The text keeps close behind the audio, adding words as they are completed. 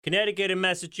Connecticut and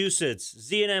Massachusetts,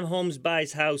 Z&M Homes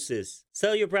buys houses.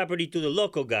 Sell your property to the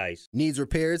local guys. Needs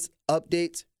repairs,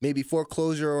 updates, maybe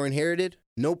foreclosure or inherited?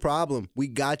 No problem. We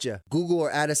gotcha. Google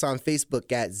or add us on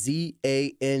Facebook at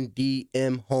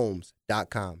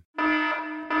ZANDMHomes.com.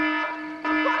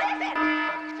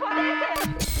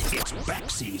 It's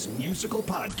Baxie's musical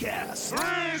podcast.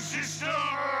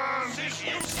 Resistance is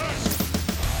useless.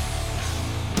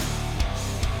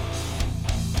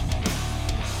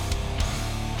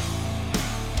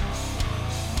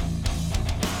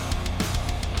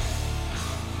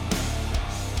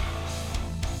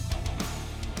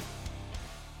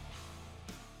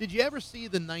 Did you ever see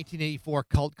the 1984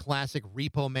 cult classic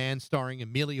Repo Man starring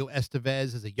Emilio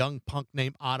Estevez as a young punk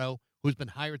named Otto who's been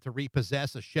hired to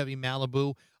repossess a Chevy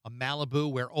Malibu, a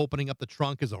Malibu where opening up the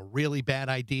trunk is a really bad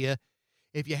idea?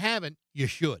 If you haven't, you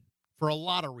should, for a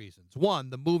lot of reasons. One,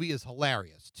 the movie is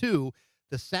hilarious. Two,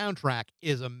 the soundtrack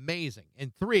is amazing.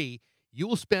 And three, you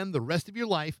will spend the rest of your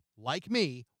life, like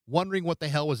me, wondering what the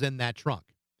hell was in that trunk.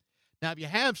 Now, if you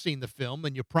have seen the film,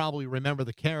 then you probably remember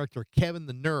the character Kevin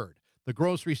the Nerd, the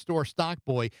grocery store stock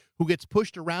boy who gets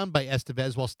pushed around by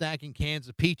Estevez while stacking cans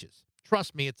of peaches.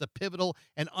 Trust me, it's a pivotal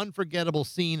and unforgettable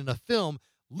scene in a film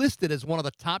listed as one of the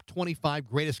top 25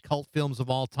 greatest cult films of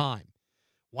all time.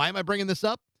 Why am I bringing this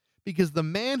up? Because the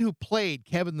man who played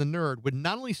Kevin the Nerd would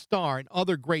not only star in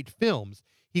other great films,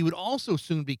 he would also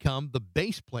soon become the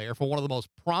bass player for one of the most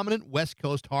prominent West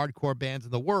Coast hardcore bands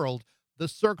in the world, the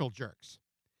Circle Jerks.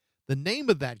 The name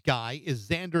of that guy is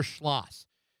Zander Schloss.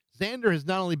 Zander has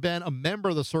not only been a member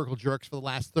of the Circle Jerks for the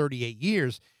last 38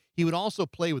 years, he would also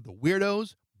play with the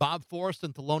Weirdos, Bob Forrest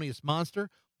and Thelonious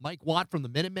Monster, Mike Watt from the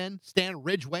Minutemen, Stan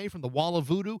Ridgway from the Wall of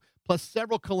Voodoo, plus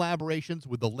several collaborations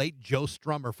with the late Joe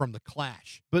Strummer from The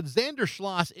Clash. But Zander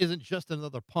Schloss isn't just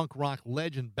another punk rock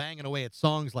legend banging away at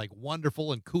songs like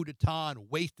Wonderful and Coup d'etat and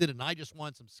Wasted and I Just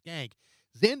Want Some Skank.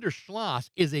 Zander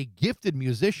Schloss is a gifted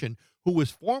musician who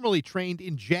was formerly trained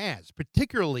in jazz,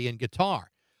 particularly in guitar.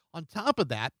 On top of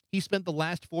that, he spent the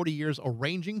last 40 years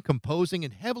arranging, composing,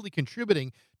 and heavily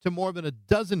contributing to more than a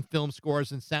dozen film scores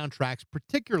and soundtracks,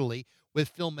 particularly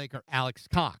with filmmaker Alex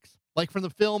Cox, like from the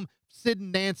film Sid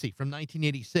and Nancy from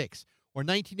 1986, or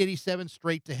 1987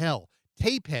 Straight to Hell,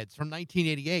 Tapeheads from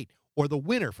 1988, or The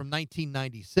Winner from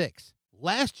 1996.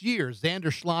 Last year,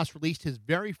 Zander Schloss released his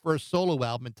very first solo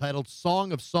album entitled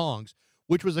Song of Songs,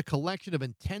 which was a collection of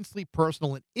intensely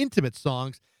personal and intimate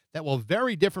songs that, while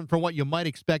very different from what you might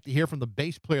expect to hear from the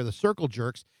bass player of the Circle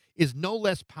Jerks, is no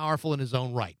less powerful in his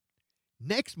own right.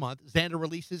 Next month, Zander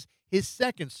releases his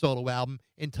second solo album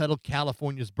entitled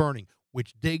California's Burning,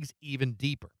 which digs even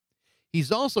deeper.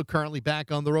 He's also currently back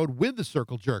on the road with the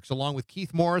Circle Jerks, along with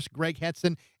Keith Morris, Greg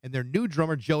Hetson, and their new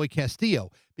drummer Joey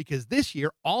Castillo, because this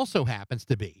year also happens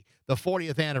to be the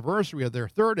 40th anniversary of their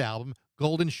third album,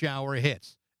 Golden Shower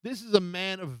Hits. This is a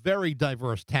man of very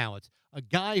diverse talents, a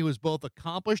guy who has both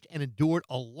accomplished and endured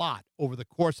a lot over the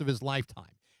course of his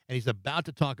lifetime. And he's about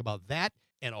to talk about that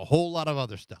and a whole lot of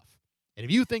other stuff. And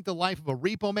if you think the life of a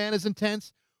repo man is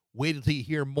intense, wait until you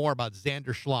hear more about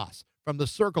Zander Schloss from the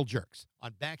Circle Jerks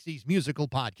on Baxie's musical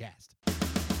podcast.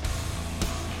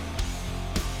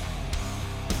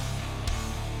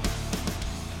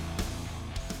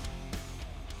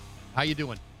 How you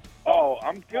doing? Oh,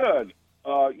 I'm good.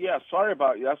 Yeah, sorry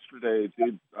about yesterday,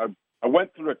 dude. I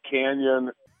went through a canyon,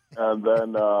 and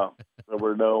then there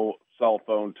were no cell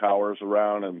phone towers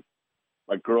around, and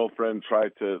my girlfriend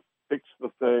tried to fix the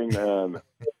thing and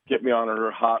get me on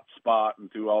her hot spot and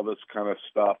do all this kind of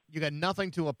stuff. You got nothing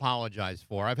to apologize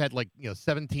for. I've had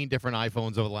 17 different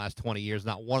iPhones over the last 20 years.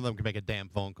 Not one of them can make a damn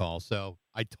phone call, so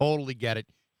I totally get it.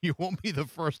 You won't be the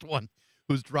first one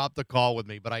who's dropped a call with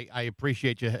me, but I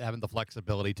appreciate you having the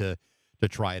flexibility to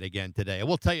try it again today. I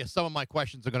will tell you, some of my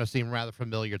questions are going to seem rather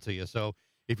familiar to you, so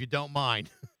if you don't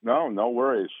mind. No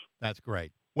worries. That's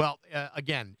great. Well,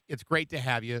 again, it's great to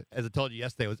have you. As I told you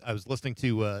yesterday, I was listening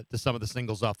to some of the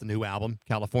singles off the new album,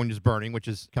 California's Burning, which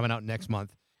is coming out next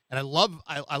month. And I love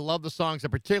the songs. I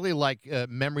particularly like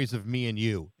Memories of Me and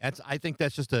You. I think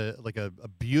that's just a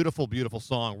beautiful, beautiful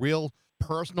song. Real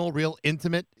personal, real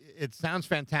intimate. It sounds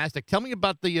fantastic. Tell me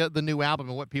about the new album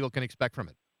and what people can expect from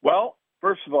it. Well,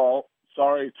 first of all,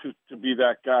 sorry to be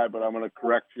that guy, but I'm going to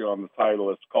correct you on the title.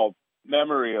 It's called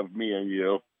Memory of Me and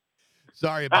You.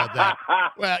 Sorry about that.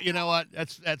 Well, you know what?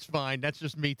 That's fine. That's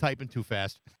just me typing too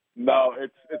fast. No,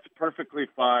 it's perfectly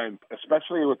fine,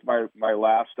 especially with my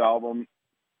last album,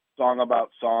 Song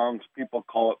About Songs. People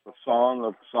call it the Song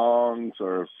of Songs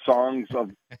or Songs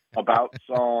of About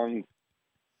Songs.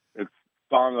 It's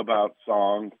Song About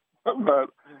Songs. But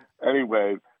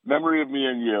anyway, Memory of Me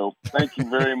and You. Thank you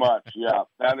very much. Yeah,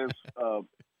 that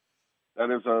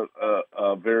is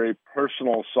a very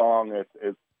personal song.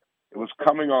 It was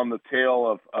coming on the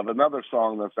tail of another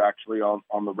song that's actually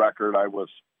on the record. I was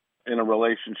in a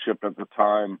relationship at the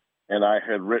time, and I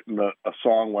had written a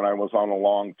song when I was on a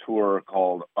long tour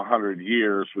called 100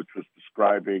 Years, which was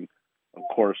describing, of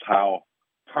course, how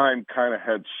time kind of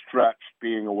had stretched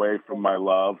being away from my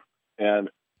love. And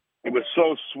it was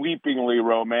so sweepingly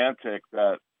romantic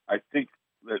that I think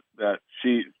that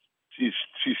she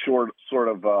sort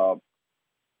of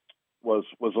was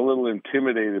a little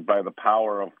intimidated by the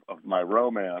power of my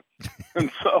romance.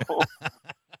 And so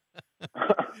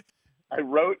I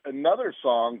wrote another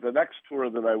song, the next tour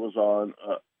that I was on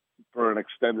for an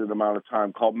extended amount of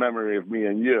time, called Memory of Me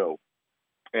and You.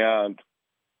 And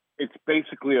it's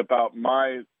basically about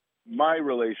my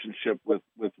relationship with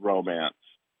romance.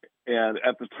 And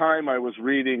at the time I was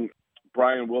reading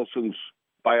Brian Wilson's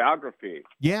biography.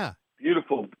 Yeah.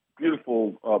 Beautiful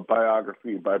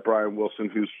biography by Brian Wilson,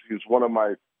 who's one of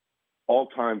my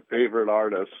all-time favorite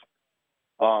artists,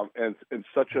 and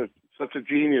such a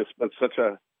genius, but such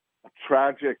a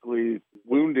tragically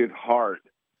wounded heart.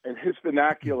 And his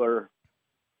vernacular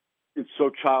is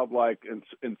so childlike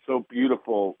and so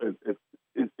beautiful.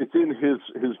 It's in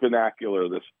his vernacular,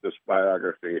 this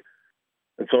biography.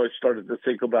 And so I started to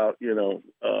think about,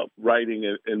 writing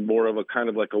it in more of a kind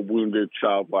of like a wounded,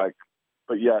 childlike,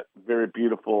 but yet very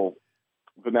beautiful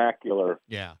vernacular.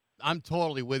 Yeah, I'm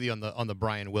totally with you on the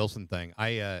Brian Wilson thing.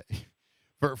 I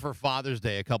for Father's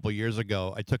Day a couple years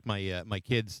ago, I took my my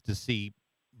kids to see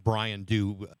Brian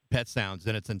do Pet Sounds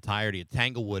in its entirety at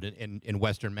Tanglewood in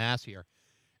Western Mass here,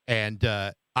 and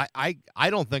I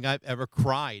don't think I've ever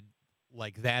cried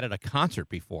like that at a concert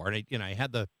before. And I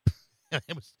had I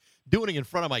was doing it in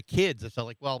front of my kids. And so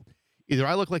like, well, either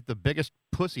I look like the biggest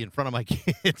pussy in front of my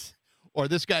kids, or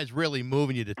this guy's really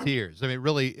moving you to tears. I mean,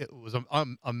 really, it was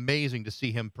amazing to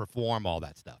see him perform all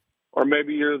that stuff. Or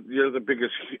maybe you're the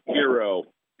biggest hero.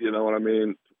 You know what I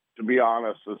mean? To be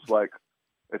honest, it's like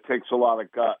it takes a lot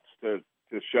of guts to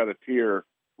shed a tear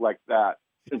like that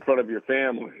in front of your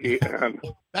family. And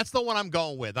that's the one I'm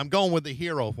going with. I'm going with the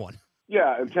hero one.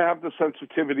 Yeah, and to have the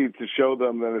sensitivity to show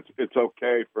them that it's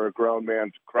okay for a grown man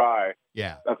to cry.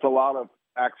 Yeah, that's a lot of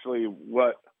actually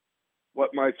what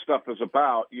my stuff is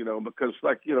about, because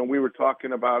we were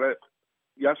talking about it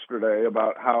yesterday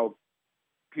about how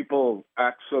people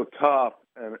act so tough,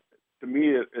 and to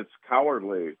me it's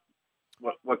cowardly.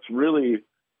 What's really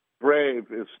brave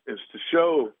is to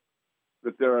show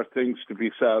that there are things to be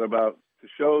sad about, to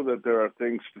show that there are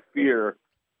things to fear,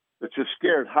 that you're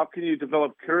scared. How can you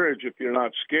develop courage if you're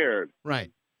not scared?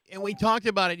 Right. And we talked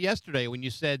about it yesterday when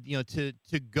you said,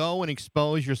 to go and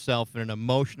expose yourself in an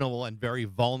emotional and very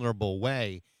vulnerable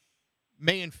way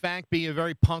may in fact be a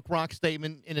very punk rock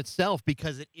statement in itself,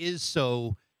 because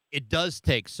it does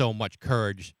take so much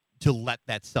courage to let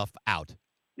that stuff out.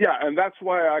 Yeah, and that's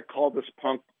why I call this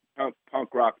punk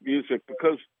rock music,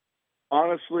 because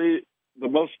honestly, the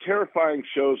most terrifying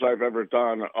shows I've ever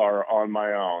done are on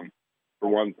my own, for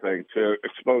one thing, to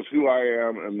expose who I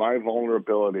am and my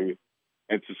vulnerability,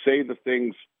 and to say the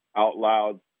things out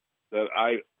loud that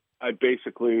I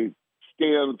basically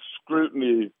stand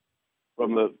scrutiny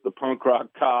from the punk rock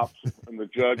cops and the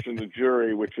judge and the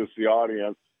jury, which is the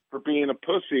audience, for being a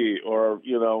pussy or,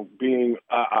 being,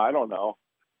 I don't know.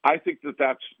 I think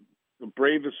that's the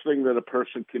bravest thing that a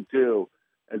person can do,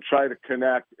 and try to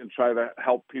connect and try to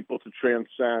help people to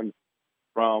transcend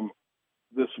from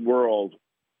this world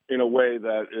in a way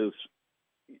that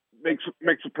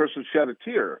makes a person shed a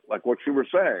tear, like what you were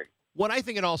saying. What I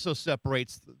think it also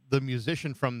separates the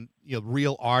musician from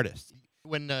real artists.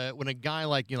 When a guy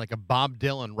like a Bob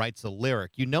Dylan writes a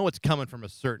lyric, it's coming from a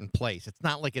certain place. It's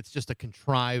not like it's just a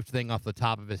contrived thing off the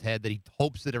top of his head that he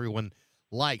hopes that everyone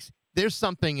likes. There's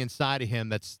something inside of him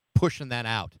that's pushing that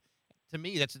out. To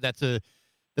me, that's a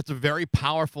very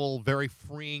powerful, very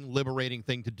freeing, liberating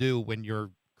thing to do when you're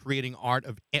creating art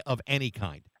of any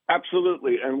kind.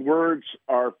 Absolutely, and words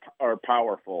are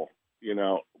powerful.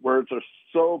 Words are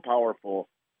so powerful,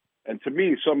 and to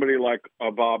me, somebody like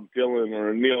a Bob Dylan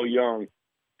or a Neil Young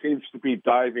seems to be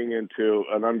diving into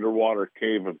an underwater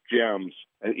cave of gems,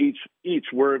 and each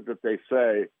word that they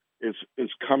say is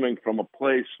coming from a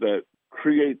place that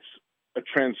creates a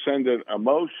transcendent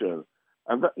emotion.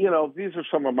 And these are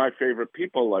some of my favorite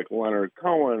people, like Leonard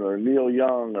Cohen or Neil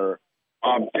Young or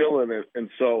Bob Dylan, and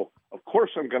so of course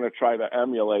I'm going to try to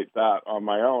emulate that on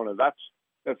my own. And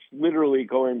that's literally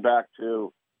going back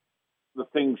to the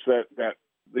things that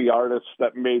the artists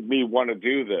that made me want to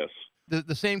do this.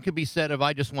 The same could be said of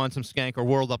I Just Want Some Skank or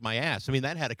Whirled Up My Ass. I mean,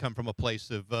 that had to come from a place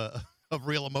of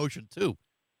real emotion too.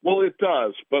 Well, it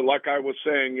does. But like I was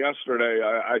saying yesterday,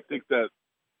 I think that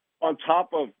on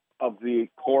top of the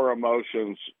core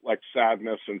emotions like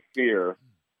sadness and fear,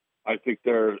 I think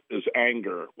there is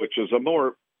anger, which is a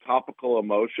more topical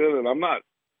emotion. And I'm not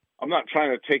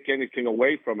trying to take anything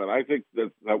away from it. I think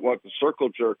that what the Circle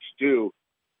Jerks do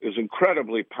is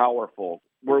incredibly powerful.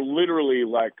 We're literally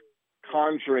like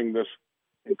conjuring this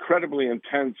incredibly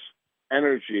intense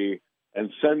energy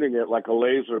and sending it like a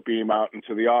laser beam out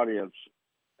into the audience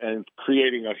and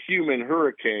creating a human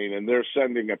hurricane, and they're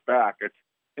sending it back. It's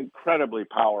incredibly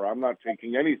powerful. I'm not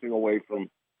taking anything away from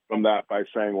that by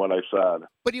saying what I said.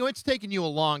 But it's taken you a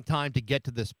long time to get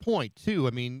to this point too.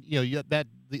 I mean,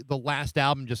 the last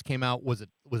album just came out. Was it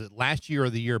last year or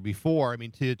the year before? I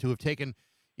mean, to have taken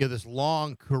this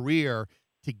long career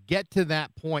to get to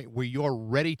that point where you're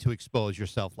ready to expose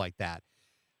yourself like that.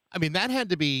 I mean, that had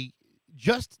to be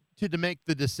just to make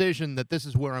the decision that this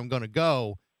is where I'm going to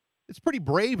go. It's pretty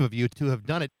brave of you to have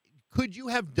done it. Could you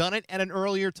have done it at an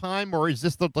earlier time, or is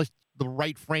this the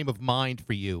right frame of mind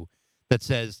for you that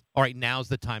says, all right, now's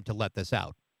the time to let this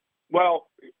out? Well,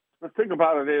 the thing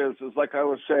about it is like I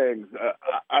was saying,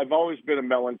 I've always been a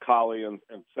melancholy and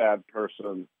sad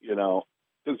person,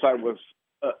 since I was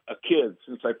a kid,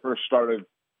 since I first started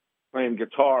playing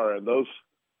guitar. And those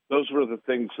were the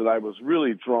things that I was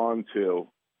really drawn to.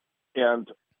 And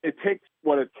it takes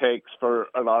what it takes for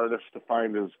an artist to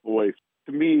find his voice.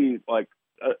 To me, like,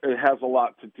 it has a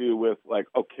lot to do with, like,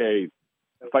 okay,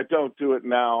 if I don't do it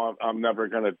now, I'm never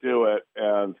going to do it.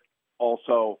 And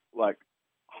also, like,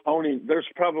 honing, there's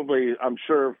probably, I'm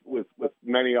sure with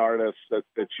many artists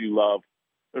that you love,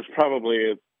 there's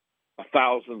probably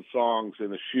 1,000 songs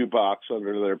in a shoebox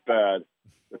under their bed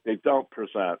that they don't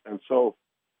present. And so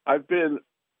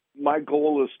my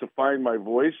goal is to find my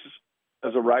voice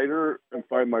as a writer and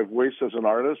find my voice as an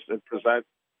artist and present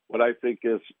what I think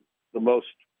is the most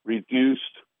reduced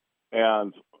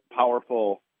and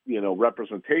powerful,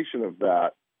 representation of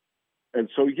that. And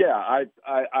so, yeah,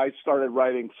 I started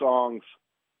writing songs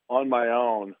on my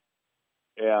own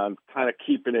and kind of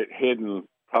keeping it hidden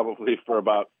probably for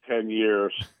about 10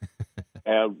 years.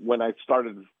 And when I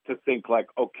started to think like,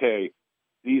 okay,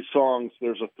 these songs,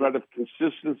 there's a thread of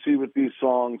consistency with these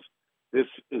songs. This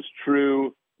is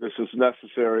true. This is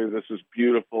necessary. This is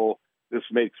beautiful. This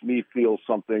makes me feel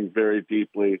something very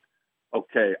deeply.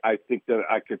 Okay, I think that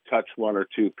I could touch one or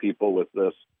two people with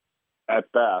this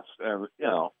at best. And,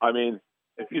 I mean,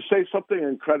 if you say something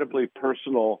incredibly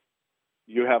personal,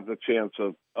 you have the chance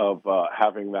of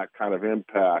having that kind of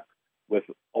impact with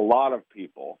a lot of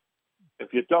people.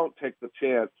 If you don't take the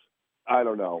chance, I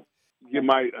don't know, you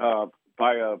might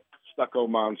buy a stucco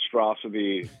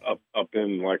monstrosity up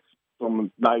in like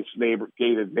some nice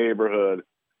gated neighborhood,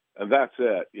 and that's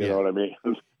it. You know what I mean?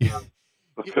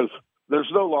 Because there's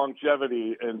no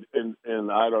longevity in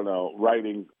I don't know,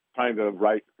 trying to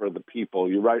write for the people.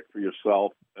 You write for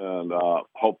yourself, and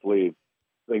hopefully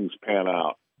things pan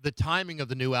out. The timing of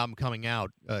the new album coming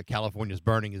out, California's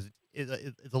Burning, is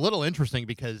a little interesting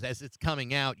because as it's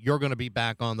coming out, you're going to be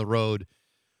back on the road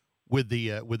with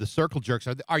the Circle Jerks.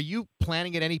 Are you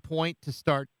planning at any point to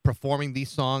start performing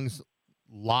these songs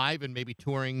live and maybe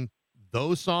touring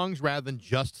those songs rather than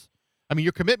just? I mean,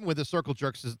 your commitment with the Circle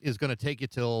Jerks is going to take you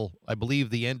till I believe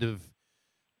the end of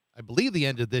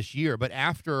this year. But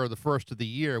after the first of the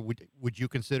year, would you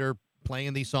consider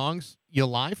playing these songs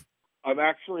live? I'm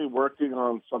actually working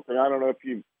on something. I don't know if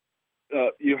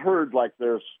you heard, like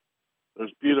there's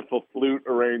beautiful flute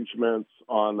arrangements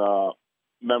on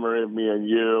Memory of Me and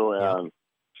You, and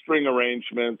string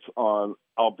arrangements on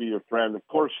I'll Be Your Friend. Of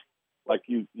course, like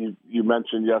you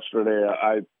mentioned yesterday,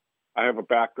 I have a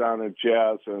background in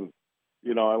jazz, and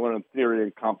I learned theory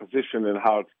and composition and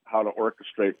how to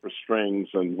orchestrate for strings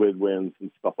and woodwinds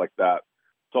and stuff like that.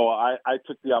 So I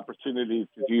took the opportunity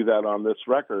to do that on this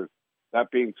record. That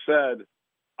being said,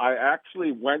 I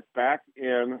actually went back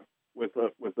in with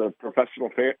a professional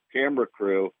camera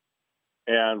crew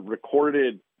and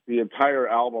recorded the entire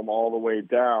album all the way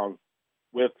down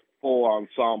with full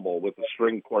ensemble, with a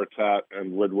string quartet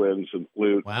and woodwinds and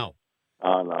flute. Wow.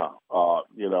 On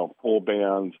full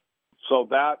band. So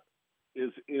that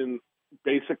is in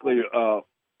basically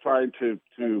trying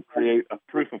to create a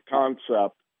proof of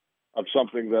concept of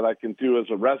something that I can do as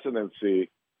a residency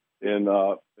in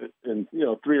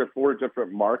 3 or 4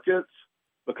 different markets.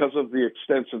 Because of the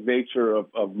extensive nature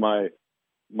of my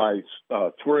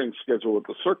touring schedule with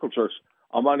the Circle Jerks,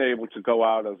 I'm unable to go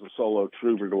out as a solo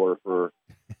troubadour for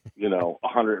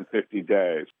 150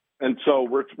 days. And so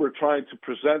we're trying to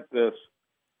present this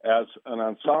as an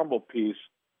ensemble piece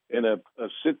in a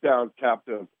sit-down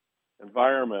captive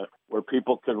environment where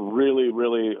people can really,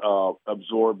 really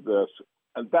absorb this.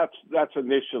 And that's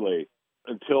initially,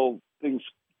 until things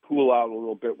cool out a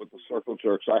little bit with the Circle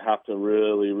Jerks. I have to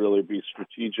really, really be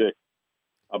strategic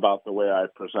about the way I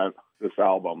present this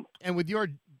album. And with your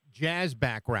jazz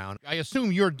background, I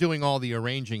assume you're doing all the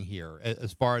arranging here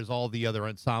as far as all the other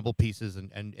ensemble pieces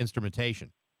and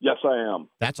instrumentation. Yes, I am.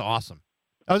 That's awesome.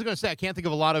 I was going to say, I can't think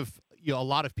of a lot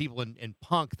of people in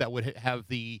punk that would have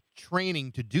the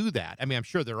training to do that. I mean, I'm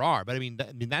sure there are, but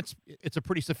it's a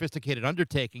pretty sophisticated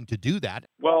undertaking to do that.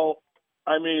 Well,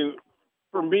 I mean,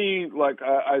 for me, like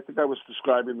I think I was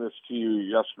describing this to you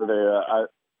yesterday.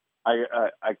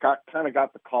 I got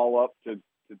the call up to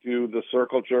do the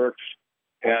Circle Jerks,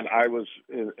 and I was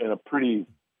in a pretty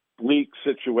bleak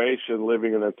situation,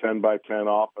 living in a 10 by 10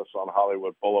 office on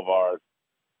Hollywood Boulevard,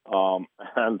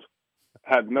 and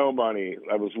had no money.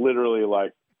 I was literally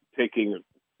like taking,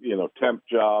 temp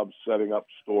jobs, setting up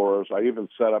stores. I even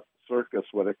set up a circus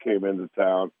when it came into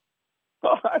town.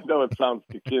 I know it sounds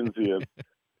Dickensian,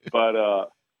 but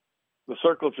the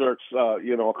Circle Jerks,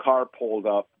 a car pulled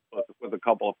up with a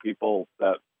couple of people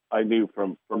that I knew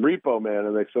from Repo Man,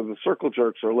 and they said, the Circle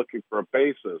Jerks are looking for a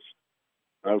bassist.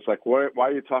 I was like, why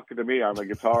are you talking to me? I'm a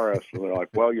guitarist. And they're like,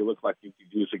 well, you look like you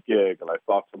could use a gig. And I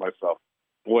thought to myself,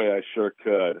 boy, I sure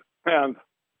could. And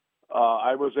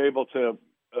I was able to,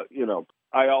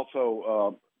 I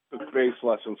also took bass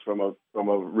lessons from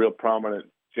a real prominent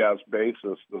jazz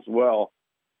bassist as well.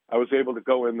 I was able to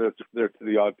go in there to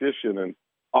the audition and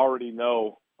already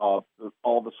know all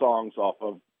the songs off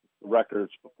of the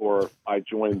records before I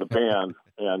joined the band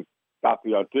and got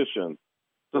the audition.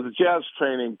 So the jazz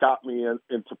training got me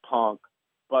into punk,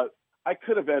 but I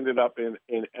could have ended up in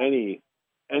any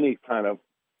kind of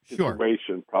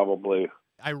situation, probably.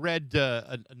 I read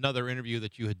another interview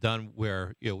that you had done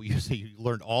where you say you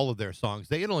learned all of their songs.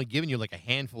 They had only given you like a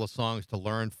handful of songs to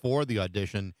learn for the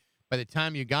audition. By the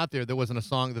time you got there wasn't a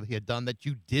song that he had done that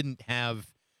you didn't have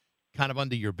kind of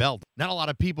under your belt. Not a lot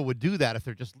of people would do that if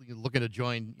they're just looking to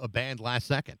join a band last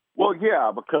second. Well,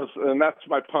 yeah, and that's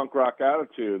my punk rock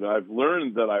attitude. I've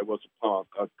learned that I was a punk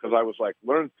because I was like,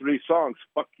 learn 3 songs.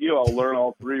 Fuck you, I'll learn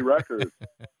all 3 records.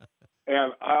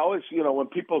 And I always, when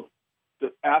people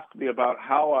ask me about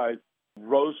how I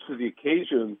rose to the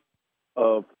occasion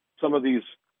of some of these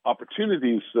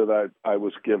opportunities that I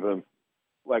was given,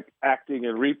 like acting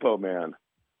in Repo Man,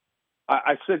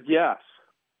 I said yes.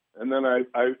 And then I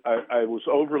was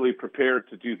overly prepared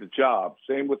to do the job.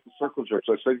 Same with the Circle Jerks.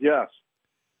 I said yes.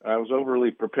 I was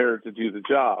overly prepared to do the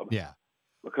job. Yeah.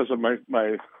 Because of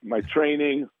my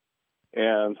training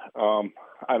and,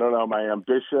 I don't know, my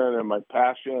ambition and my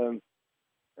passion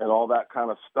and all that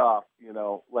kind of stuff,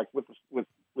 like with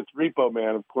Repo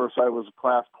Man, of course, I was a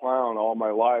class clown all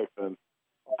my life and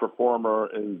a performer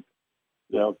and,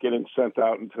 getting sent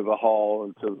out into the hall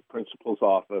and to the principal's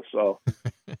office. So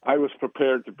I was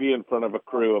prepared to be in front of a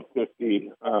crew of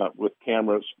 50 with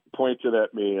cameras pointed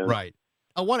at me. And, right.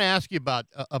 I want to ask you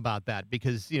about that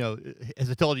because, as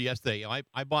I told you yesterday,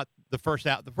 I bought the first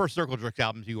Circle Jerks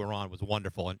albums you were on was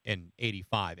wonderful in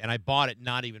 '85, and I bought it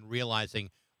not even realizing,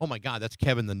 oh my God, that's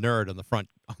Kevin the Nerd on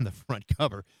the front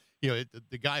cover.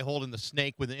 The guy holding the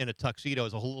snake in a tuxedo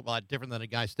is a whole lot different than a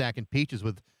guy stacking peaches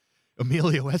with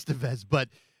Emilio Estevez. But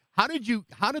how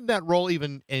did that role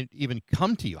even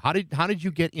come to you? How did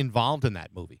you get involved in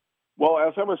that movie? Well,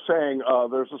 as I was saying,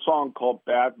 there's a song called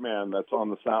Bad Man that's on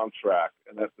the soundtrack.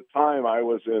 And at the time, I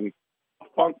was in a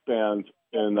funk band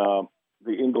in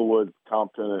the Inglewood,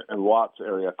 Compton, and Watts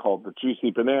area called the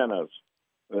Juicy Bananas,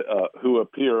 who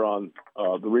appear on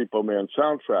the Repo Man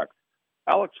soundtrack.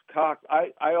 Alex Cox,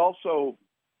 I also,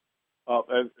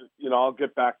 I'll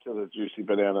get back to the Juicy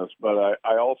Bananas, but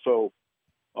I also,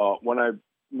 when I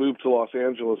moved to Los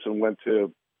Angeles and went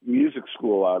to music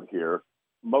school out here,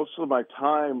 most of my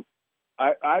time,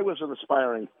 I was an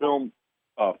aspiring film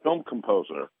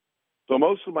composer. So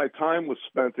most of my time was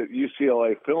spent at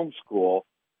UCLA Film School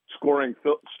scoring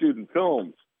student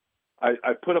films.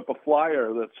 I put up a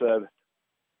flyer that said,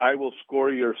 I will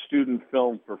score your student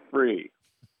film for free.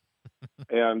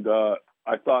 And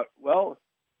I thought, well,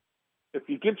 if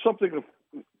you give something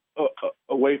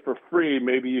away for free,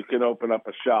 maybe you can open up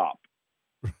a shop.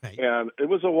 Right. And it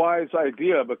was a wise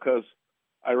idea because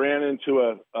I ran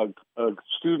into a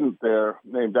student there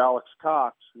named Alex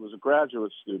Cox, who was a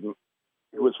graduate student,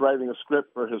 who was writing a script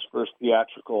for his first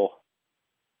theatrical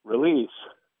release,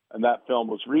 and that film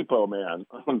was Repo Man.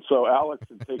 And so Alex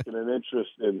had taken an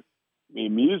interest in me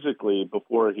musically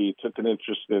before he took an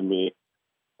interest in me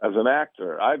as an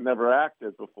actor. I'd never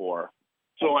acted before.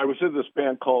 So I was in this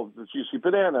band called the Juicy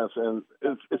Bananas, and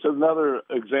it's another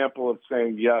example of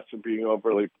saying yes and being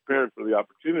overly prepared for the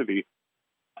opportunity.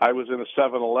 I was in a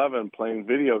 7-Eleven playing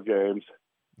video games,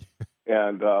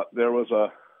 and there was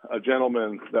a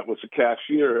gentleman that was a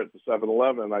cashier at the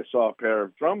 7-Eleven. I saw a pair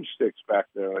of drumsticks back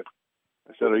there.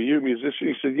 I said, "Are you a musician?"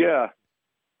 He said, "Yeah."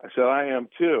 I said, "I am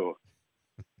too."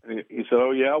 And he said,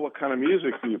 "Oh, yeah? What kind of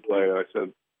music do you play?" And I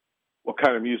said, "What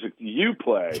kind of music do you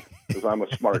play?" Because I'm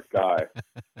a smart guy.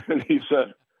 And he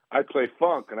said, "I play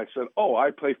funk." And I said, "Oh, I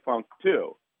play funk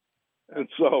too." And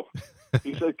so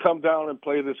he said, "Come down and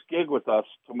play this gig with us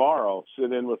tomorrow.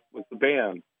 Sit in with the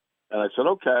band." And I said,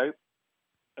 "Okay."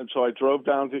 And so I drove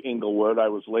down to Inglewood. I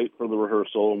was late for the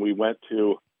rehearsal, and we went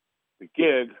to the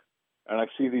gig, and I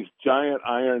see these giant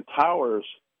iron towers,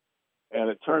 and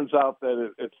it turns out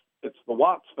that it's the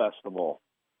Watts Festival.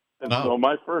 And so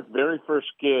my very first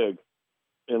gig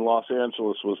in Los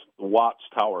Angeles was the Watts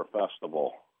Tower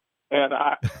Festival. And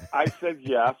I said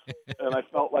yes, and I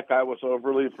felt like I was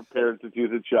overly prepared to do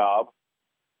the job.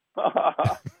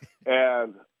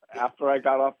 And after I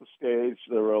got off the stage,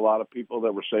 there were a lot of people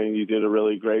that were saying you did a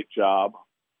really great job.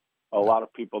 A lot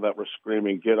of people that were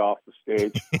screaming, "Get off the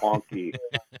stage, honky."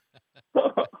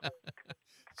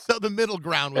 So the middle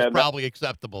ground was probably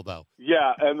acceptable, though.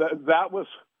 Yeah, and that was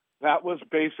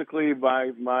basically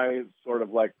my sort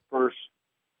of like first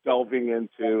delving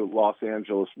into Los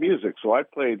Angeles music. So I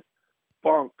played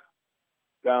funk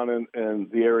down in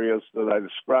the areas that I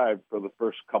described for the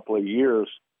first couple of years,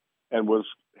 and was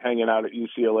hanging out at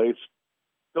UCLA's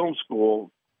film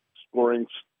school scoring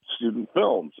student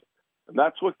films. And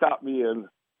that's what got me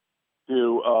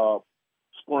into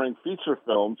scoring feature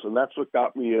films, and that's what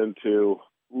got me into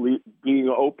being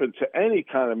open to any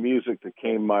kind of music that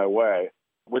came my way,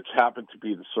 which happened to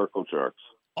be the Circle Jerks.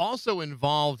 Also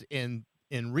involved in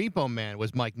Repo Man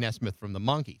was Mike Nesmith from the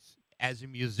Monkees. As a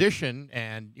musician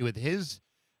and with his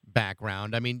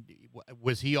background, I mean,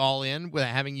 was he all in with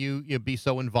having you be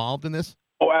so involved in this?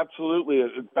 Oh, absolutely.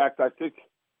 In fact, I think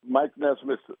Mike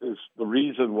Nesmith is the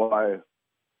reason why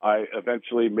I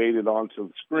eventually made it onto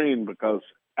the screen, because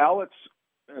Alex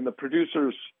and the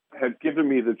producers had given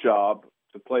me the job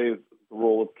to play the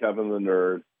role of Kevin the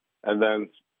Nerd. And then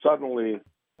suddenly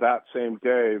that same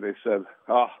day they said,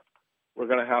 we're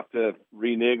going to have to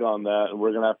renege on that, and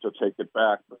we're going to have to take it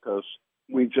back, because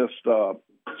we just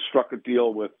struck a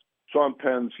deal with Sean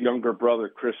Penn's younger brother,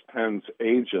 Chris Penn's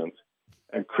agent,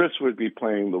 and Chris would be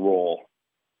playing the role.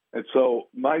 And so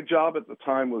my job at the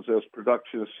time was as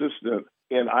production assistant,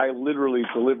 and I literally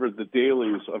delivered the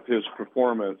dailies of his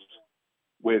performance,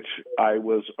 which I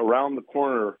was around the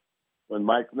corner when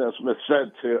Mike Nesmith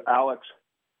said to Alex,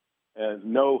 and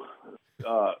no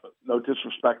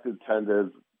disrespect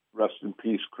intended, rest in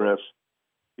peace, Chris.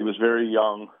 He was very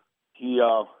young. He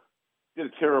did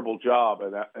a terrible job,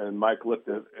 and Mike looked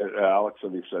at Alex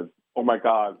and he said, "Oh my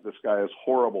God, this guy is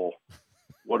horrible.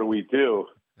 What do we do?"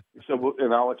 He said, well,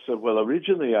 and Alex said, "Well,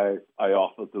 originally I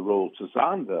offered the role to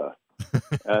Zander,"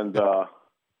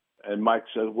 and Mike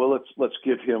said, "Well, let's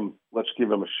give him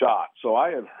a shot." So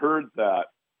I had heard that,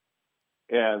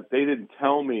 and they didn't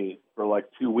tell me for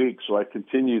like 2 weeks. So I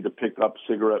continued to pick up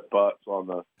cigarette butts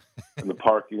in the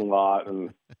parking lot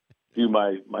and do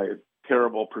my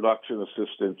terrible production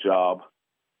assistant job.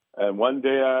 And one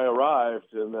day I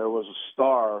arrived, and there was a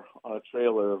star on a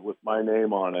trailer with my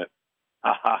name on it.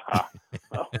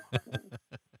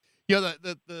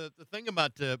 The thing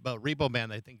about Repo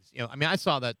Man, I think, I mean, I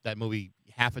saw that movie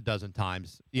half a dozen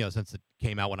times, since it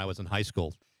came out when I was in high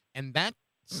school, and that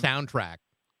soundtrack,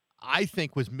 I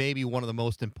think, was maybe one of the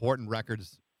most important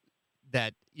records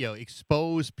that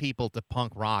exposed people to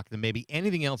punk rock than maybe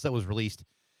anything else that was released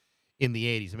in the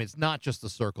 80s. I mean, it's not just the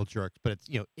Circle Jerks, but it's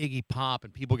Iggy Pop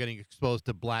and people getting exposed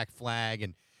to Black Flag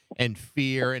and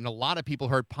Fear, and a lot of people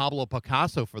heard Pablo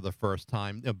Picasso for the first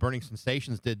time. Burning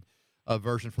Sensations did a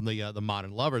version from the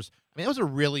Modern Lovers. I mean, that was a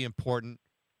really important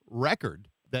record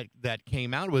that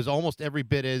came out. It was almost every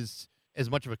bit as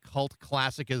much of a cult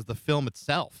classic as the film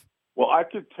itself. Well, I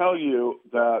could tell you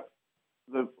that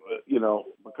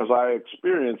because I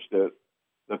experienced it,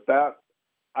 that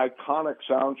iconic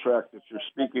soundtrack that you're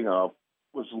speaking of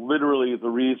was literally the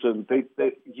reason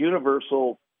they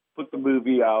Universal put the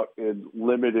movie out in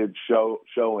limited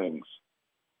showings,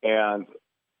 and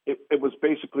it was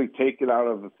basically taken out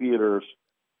of the theaters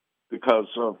because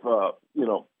of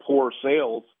poor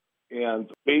sales.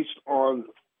 And based on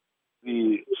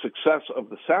the success of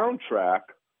the soundtrack,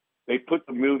 they put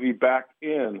the movie back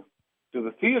in to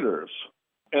the theaters.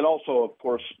 And also, of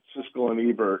course, Siskel and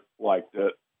Ebert liked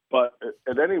it. But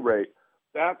at any rate,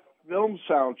 that film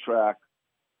soundtrack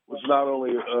was not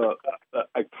only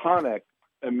iconic,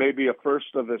 and maybe a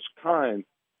first of its kind,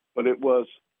 but it was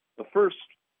the first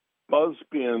buzz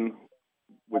bin,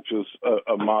 which is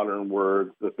a modern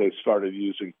word that they started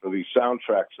using for these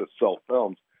soundtracks that sell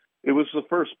films. It was the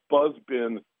first buzz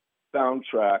bin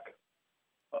soundtrack,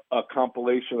 a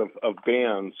compilation of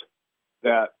bands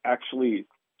that actually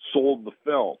sold the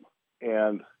film.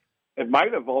 And it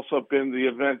might have also been the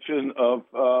invention of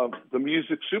the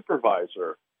music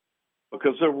supervisor,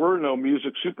 because there were no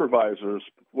music supervisors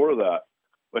before that.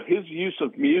 But his use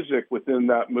of music within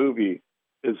that movie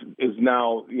is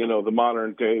now, the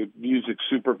modern day music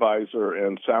supervisor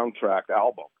and soundtrack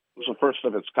album. It was the first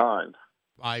of its kind.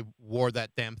 I wore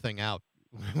that damn thing out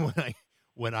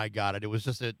when I got it. It was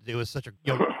just it was such a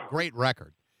great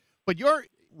record. But your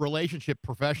relationship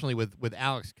professionally with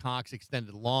Alex Cox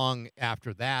extended long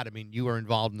after that. I mean, you were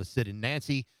involved in the Sid and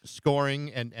Nancy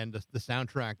scoring and the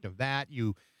soundtrack of that.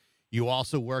 You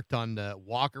also worked on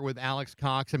Walker with Alex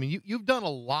Cox. I mean, you've done a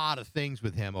lot of things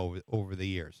with him over the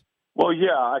years. Well,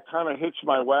 yeah, I kind of hitched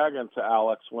my wagon to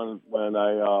Alex when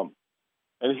I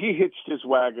and he hitched his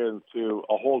wagon to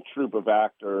a whole troupe of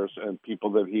actors and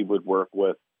people that he would work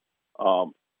with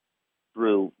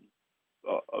through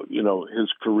his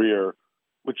career,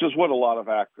 which is what a lot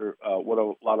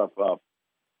of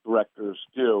directors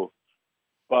do.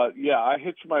 But yeah, I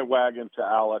hitched my wagon to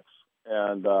Alex,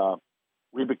 and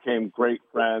we became great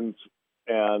friends.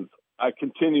 And I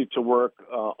continued to work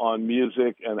on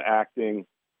music and acting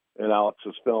in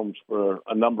Alex's films for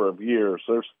a number of years.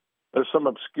 There's some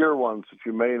obscure ones that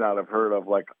you may not have heard of,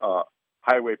 like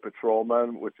Highway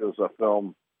Patrolman, which is a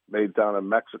film made down in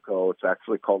Mexico. It's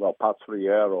actually called El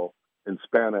Patrullero in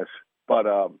Spanish. But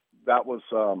that was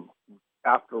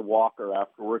after Walker,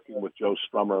 after working with Joe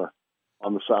Strummer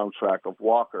on the soundtrack of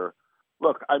Walker.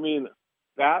 Look, I mean,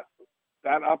 that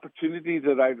opportunity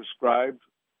that I described,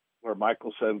 where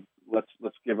Michael said,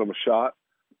 let's give him a shot,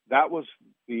 that was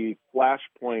the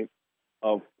flashpoint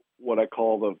of what I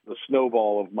call the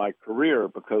snowball of my career,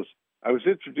 because I was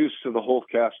introduced to the whole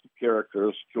cast of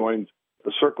characters, joined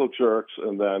the Circle Jerks,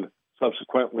 and then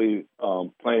subsequently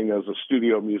playing as a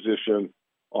studio musician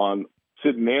on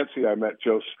Sid and Nancy. I met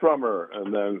Joe Strummer,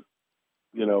 and then,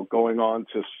 going on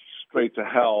to Straight to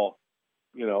Hell,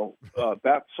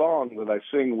 that song that I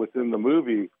sing within the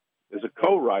movie is a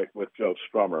co-write with Joe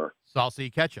Strummer.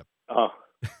 Salsa Ketchup.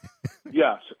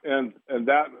 Yes, and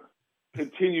that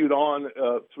continued on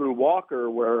through Walker,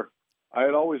 where I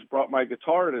had always brought my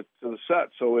guitar to the set.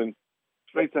 So in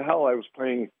Straight to Hell, I was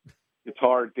playing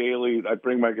guitar daily. I'd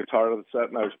bring my guitar to the set,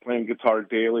 and I was playing guitar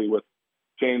daily with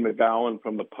Jane McGowan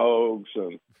from the Pogues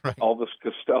and Elvis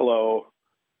Costello.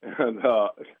 And,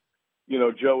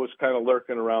 Joe was kind of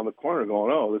lurking around the corner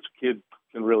going, oh, this kid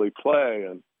can really play,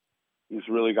 and he's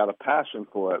really got a passion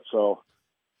for it. So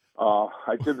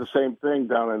I did the same thing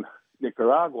down in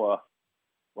Nicaragua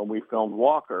when we filmed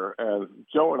Walker, and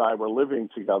Joe and I were living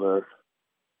together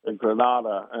in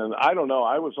Granada. And I don't know,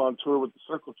 I was on tour with the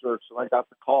Circle Jerks, and I got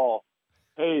the call,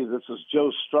 hey, this is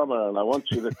Joe Strummer, and I want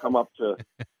you to come up to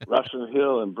Russian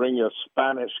Hill and bring your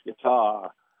Spanish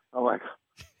guitar. I'm like,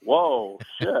 whoa,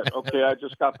 shit. Okay, I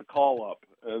just got the call up.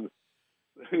 And,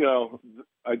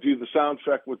 I do the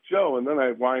soundtrack with Joe, and then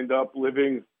I wind up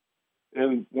living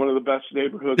in one of the best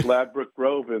neighborhoods, Ladbroke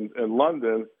Grove in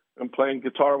London, and playing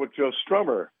guitar with Joe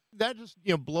Strummer. That just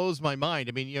blows my mind.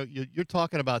 I mean, you're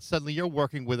talking about suddenly you're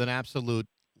working with an absolute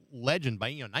legend by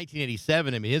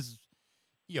 1987. I mean, his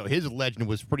legend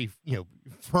was pretty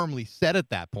firmly set at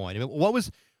that point. I mean, what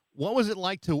was it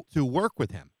like to work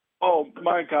with him? Oh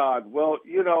my God! Well,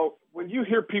 when you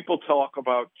hear people talk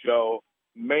about Joe,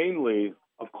 mainly,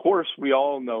 of course, we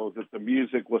all know that the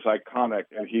music was iconic,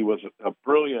 and he was a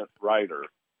brilliant writer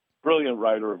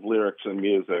of lyrics and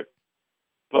music.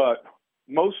 But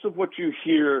most of what you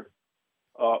hear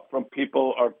from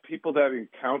people are people that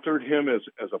encountered him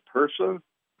as a person.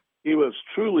 He was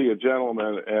truly a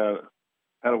gentleman and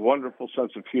had a wonderful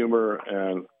sense of humor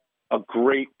and a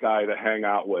great guy to hang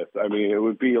out with. I mean, it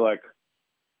would be like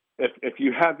if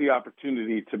you had the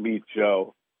opportunity to meet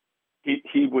Joe,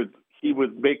 he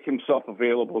would make himself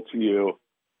available to you,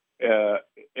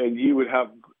 and you would have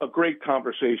a great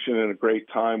conversation and a great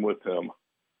time with him.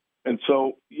 And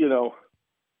so,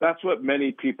 that's what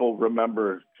many people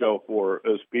remember Joe for,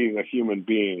 as being a human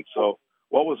being. So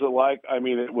what was it like? I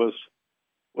mean, it was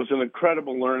an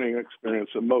incredible learning experience,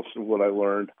 and most of what I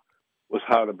learned was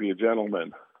how to be a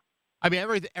gentleman. I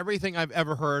mean, everything I've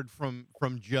ever heard from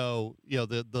Joe,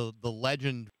 the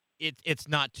legend, it's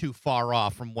not too far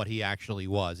off from what he actually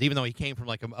was, even though he came from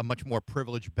like a much more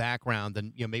privileged background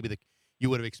than maybe you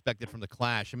would have expected from the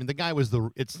Clash. I mean, the guy was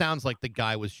it sounds like the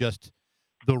guy was just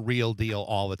the real deal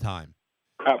all the time.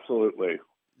 Absolutely.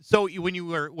 So when you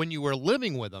were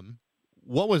living with him,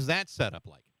 what was that setup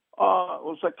like? It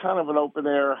was like kind of an open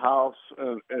air house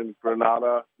in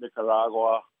Granada,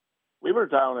 Nicaragua. We were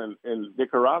down in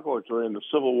Nicaragua during the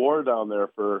Civil War down there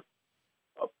for,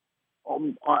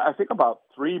 I think, about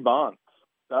 3 months.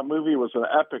 That movie was an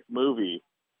epic movie,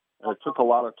 and it took a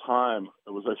lot of time.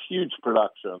 It was a huge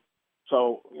production.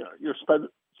 So, you're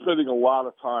spending a lot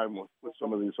of time with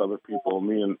some of these other people,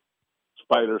 me and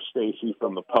Spider Stacy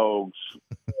from the Pogues,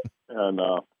 and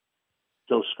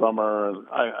Joe Strummer, and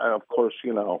I of course,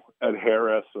 Ed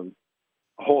Harris, and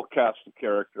a whole cast of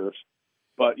characters.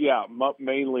 But yeah,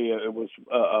 mainly it was,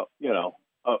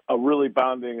 a really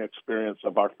bonding experience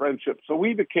of our friendship. So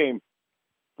we became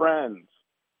friends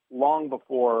long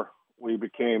before we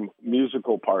became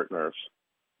musical partners.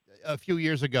 A few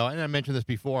years ago, and I mentioned this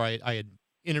before, I had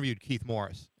interviewed Keith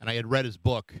Morris, and I had read his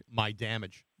book, My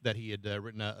Damage, that he had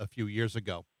written a few years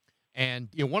ago. And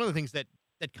one of the things that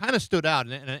kind of stood out,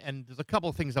 and there's a couple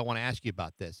of things I want to ask you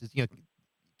about this, is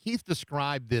Keith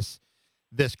described this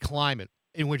climate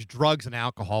in which drugs and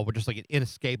alcohol were just like an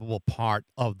inescapable part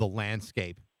of the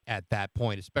landscape at that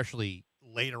point, especially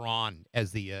later on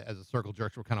as the circle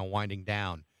jerks were kind of winding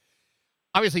down.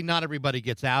 Obviously, not everybody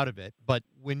gets out of it, but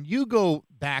when you go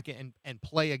back and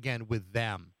play again with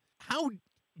them, how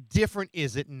different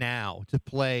is it now to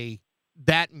play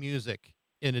that music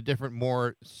in a different,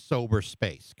 more sober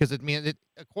space? Because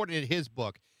according to his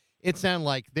book, it sounded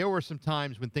like there were some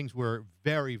times when things were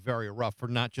very, very rough for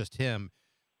not just him,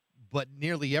 but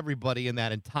nearly everybody in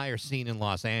that entire scene in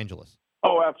Los Angeles.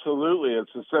 Oh, absolutely.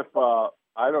 It's as if,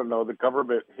 I don't know, the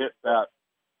government hit that,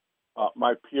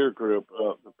 my peer group,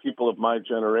 the people of my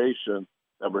generation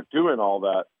that were doing all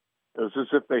that. It was as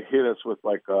if they hit us with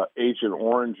like Agent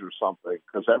Orange or something,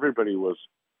 because everybody was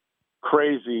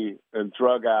crazy and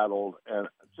drug-addled and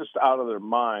just out of their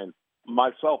mind,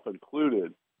 myself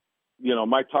included.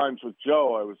 My times with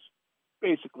Joe, I was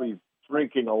basically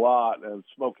drinking a lot and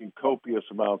smoking copious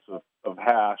amounts of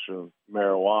hash and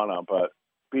marijuana, but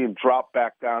being dropped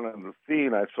back down in the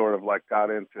scene, I sort of like got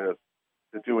into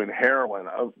doing heroin.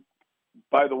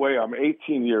 By the way, I'm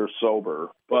 18 years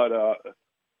sober, but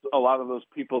a lot of those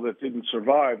people that didn't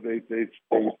survive, they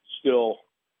still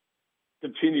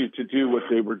continued to do what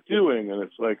they were doing, and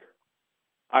it's like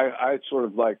I sort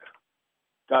of like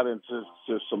got into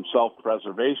some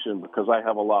self-preservation because I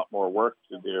have a lot more work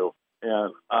to do,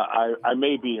 and I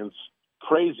may be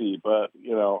crazy, but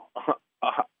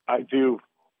I do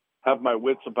have my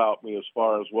wits about me as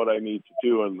far as what I need to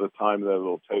do and the time that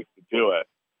it'll take to do it.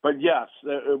 But yes,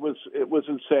 it was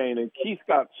insane, and Keith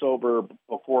got sober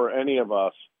before any of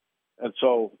us, and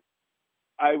so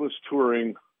I was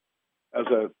touring as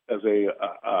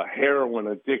a heroin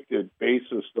addicted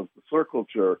bassist of the Circle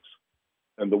Jerks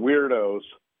and the Weirdos,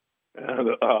 and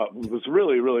it was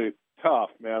really, really tough,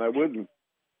 man. I wouldn't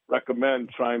recommend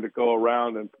trying to go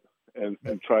around and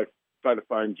try to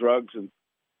find drugs in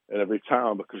every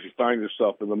town, because you find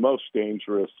yourself in the most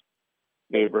dangerous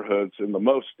neighborhoods, in the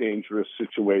most dangerous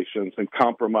situations, and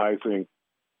compromising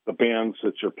the bands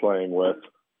that you're playing with,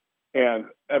 and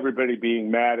everybody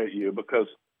being mad at you because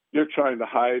you're trying to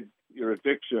hide your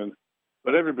addiction,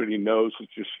 but everybody knows that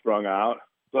you're strung out.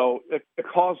 So it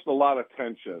caused a lot of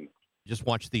tension. Just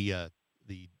watched the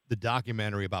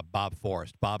documentary about Bob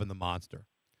Forrest, Bob and the Monster.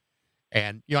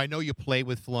 And I know you play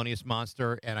with Thelonious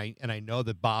Monster, and I know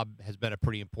that Bob has been a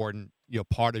pretty important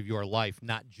part of your life,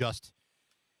 not just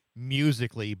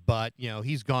musically, but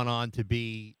he's gone on to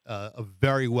be a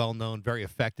very well known, very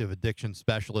effective addiction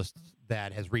specialist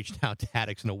that has reached out to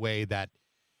addicts in a way that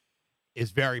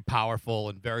is very powerful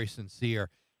and very sincere.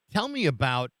 Tell me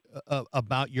about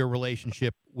your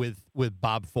relationship with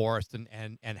Bob Forrest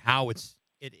and how it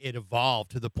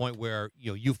evolved to the point where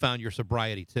you found your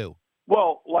sobriety too.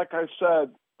 Well, like I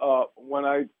said, when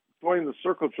I joined the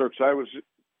Circle Jerks, I was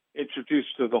introduced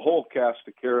to the whole cast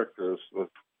of characters, the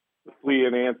Flea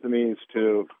and Anthony's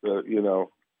to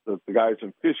the guys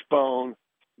in Fishbone,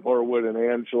 Norwood and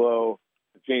Angelo,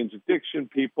 the Jane's Addiction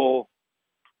people,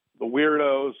 the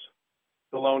Weirdos,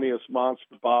 Thelonious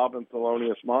Monster, Bob and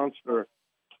Thelonious Monster.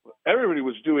 Everybody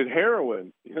was doing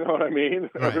heroin, you know what I mean?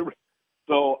 Right.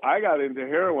 So I got into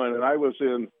heroin, and I was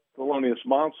in Thelonious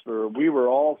Monster. We were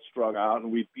all strung out,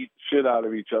 and we beat the shit out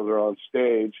of each other on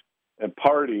stage and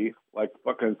party like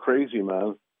fucking crazy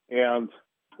men. And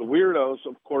the Weirdos,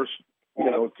 of course,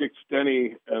 Dick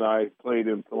Denny and I played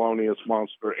in Thelonious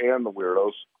Monster and the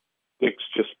Weirdos. Dick's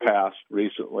just passed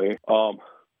recently.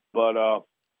 But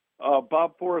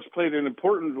Bob Forrest played an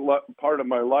important part of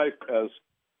my life as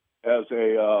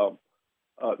a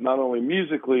not only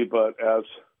musically, but as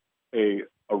a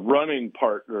running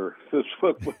partner. This is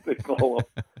what they call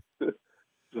them.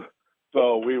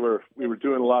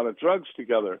 of drugs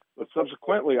together. But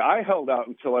subsequently, I held out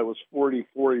until I was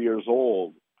 44 years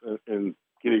old in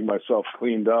getting myself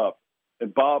cleaned up.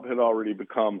 And Bob had already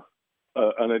become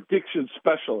an addiction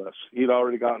specialist. He'd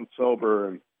already gotten sober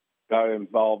and got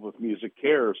involved with Music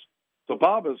Cares. So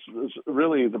Bob is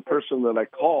really the person that I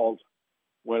called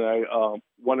when I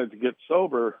wanted to get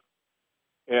sober.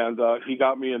 And he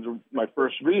got me into my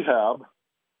first rehab,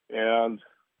 and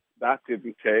that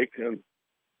didn't take. And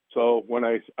so when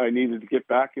I needed to get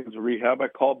back into rehab, I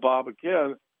called Bob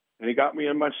again, and he got me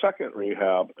in my second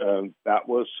rehab, and that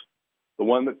was the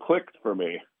one that clicked for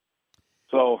me.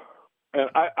 So, and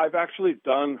I've actually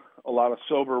done a lot of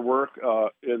sober work.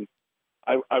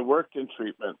 I worked in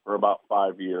treatment for about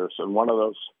 5 years, and one of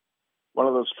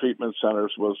those treatment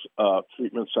centers was a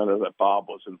treatment center that Bob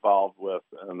was involved with,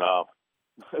 and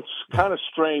it's kind of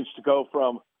strange to go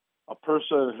from a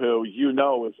person who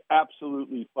is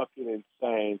absolutely fucking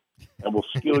insane and will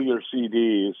steal your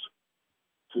CDs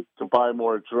to buy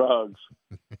more drugs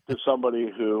to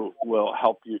somebody who will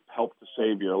help to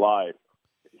save your life.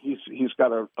 He's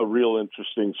got a real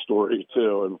interesting story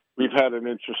too, and we've had an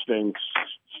interesting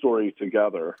story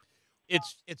together.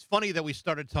 It's funny that we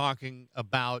started talking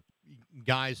about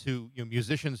guys who,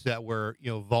 musicians that were,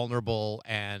 vulnerable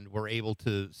and were able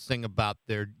to sing about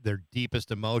their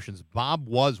deepest emotions. Bob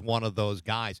was one of those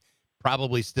guys,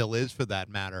 probably still is for that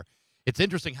matter. It's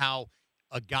interesting how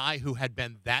a guy who had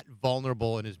been that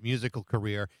vulnerable in his musical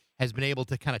career has been able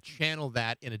to kind of channel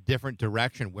that in a different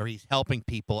direction where he's helping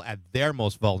people at their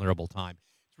most vulnerable time.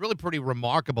 It's really pretty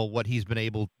remarkable what he's been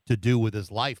able to do with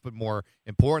his life, but more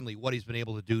importantly, what he's been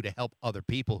able to do to help other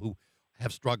people who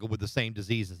have struggled with the same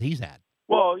diseases he's had.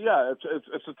 Well, yeah,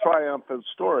 it's a triumphant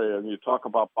story, and you talk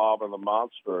about Bob and the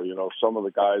Monster. Some of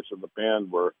the guys in the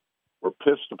band were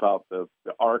pissed about the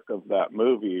arc of that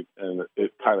movie, and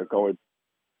it kind of going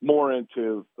more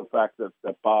into the fact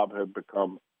that Bob had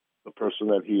become the person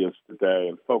that he is today,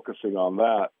 and focusing on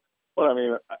that. But I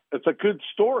mean, it's a good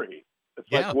story.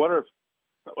 It's like, what if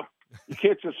you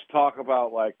can't just talk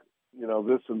about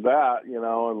this and that,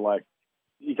 and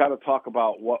you got to talk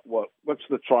about what's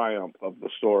the triumph of the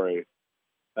story.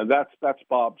 And that's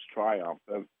Bob's triumph.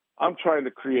 And I'm trying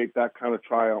to create that kind of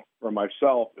triumph for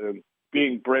myself, and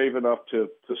being brave enough to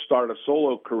start a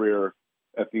solo career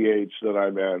at the age that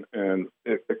I'm in, and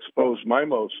expose my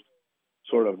most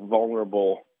sort of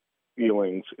vulnerable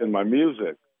feelings in my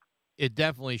music. It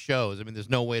definitely shows. I mean, there's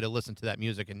no way to listen to that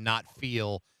music and not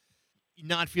feel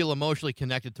emotionally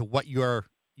connected to what you're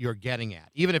getting at.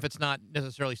 Even if it's not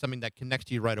necessarily something that connects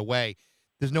to you right away,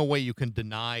 there's no way you can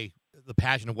deny the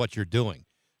passion of what you're doing.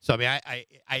 So I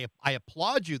mean, I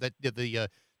applaud you that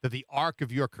the arc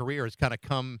of your career has kind of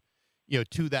come,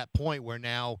 to that point where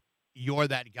now you're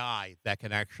that guy that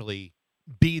can actually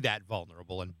be that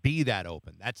vulnerable and be that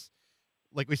open. That's,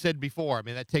 like we said before, I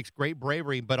mean, that takes great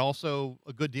bravery, but also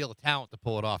a good deal of talent to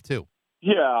pull it off too.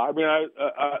 Yeah, I mean,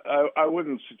 I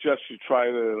wouldn't suggest you try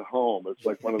it at home. It's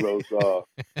like one of those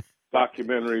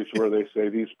documentaries where they say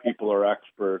these people are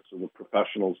experts and the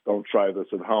professionals don't try this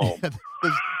at home.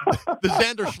 the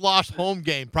Zander Schloss home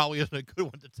game probably isn't a good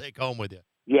one to take home with you.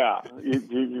 Yeah,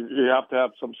 you have to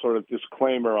have some sort of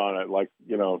disclaimer on it, like,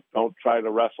 don't try to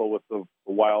wrestle with the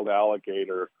wild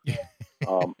alligator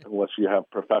unless you have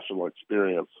professional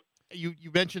experience. You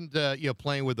mentioned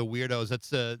playing with the Weirdos.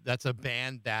 That's a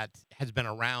band that has been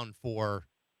around for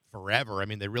forever. I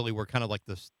mean, they really were kind of like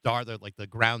the star, like the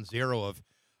ground zero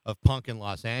of punk in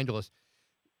Los Angeles.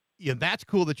 That's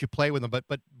cool that you play with them.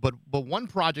 But one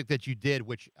project that you did,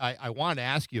 which I wanted to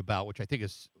ask you about, which I think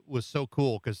was so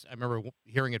cool because I remember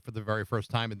hearing it for the very first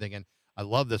time and thinking, I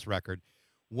love this record,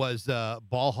 was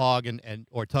Ball Hog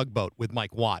or Tugboat with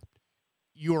Mike Watt.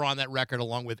 You were on that record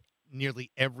along with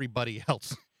nearly everybody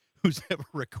else who's ever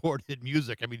recorded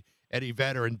music. I mean, Eddie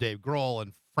Vedder and Dave Grohl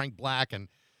and Frank Black and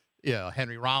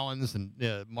Henry Rollins and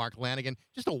Mark Lanigan.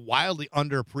 Just a wildly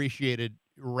underappreciated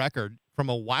record from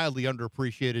a wildly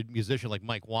underappreciated musician like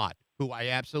Mike Watt, who I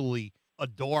absolutely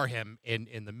adore him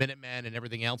in the Minutemen and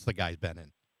everything else the guy's been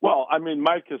in. Well, I mean,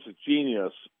 Mike is a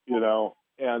genius,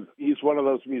 and he's one of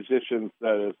those musicians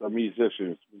that is a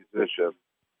musician's musician.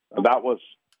 And that was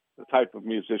the type of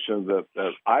musician that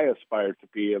I aspired to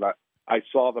be. And I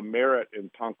saw the merit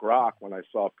in punk rock when I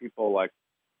saw people like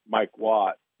Mike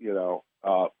Watt.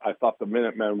 I thought the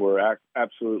Minutemen were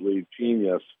absolutely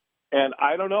genius. And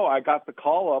I don't know, I got the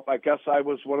call up. I guess I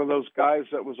was one of those guys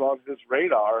that was on his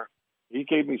radar. He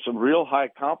gave me some real high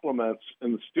compliments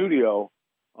in the studio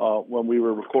when we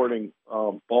were recording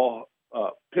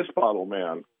Piss Bottle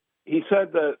Man. He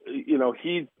said that,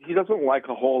 he doesn't like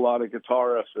a whole lot of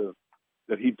guitarists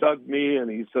that he dug me, and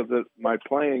he said that my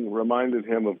playing reminded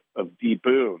him of D.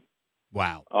 Boone.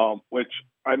 Wow. Which,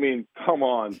 I mean, come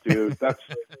on, dude. That's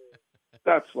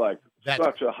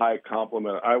such a high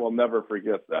compliment. I will never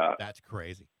forget that. That's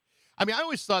crazy. I mean, I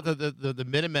always thought that the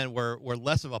Minutemen were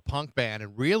less of a punk band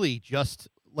and really just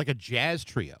like a jazz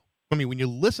trio. I mean, when you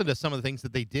listen to some of the things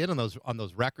that they did on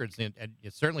those records, and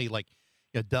it's certainly like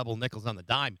double nickels on the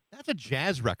dime, that's a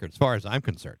jazz record as far as I'm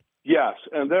concerned. Yes,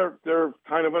 and they're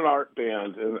kind of an art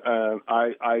band, and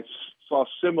I saw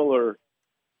similar,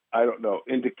 I don't know,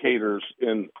 indicators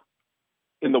in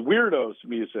the Weirdos'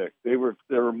 music. They were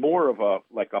more of a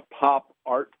pop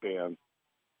art band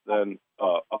than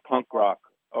a punk rock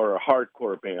or a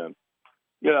hardcore band.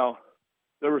 You know,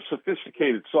 there was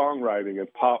sophisticated songwriting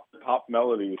and pop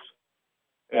melodies,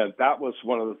 and that was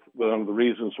one of the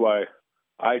reasons why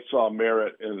I saw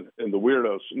merit in the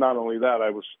Weirdos. Not only that, I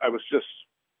was just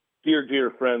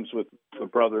dear friends with the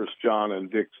brothers John and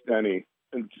Dick Stenny,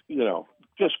 and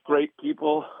just great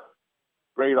people,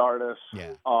 great artists.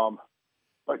 Yeah.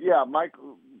 But yeah, Mike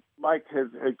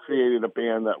had created a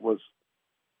band that was,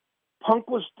 punk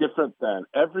was different then.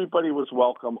 Everybody was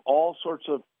welcome. All sorts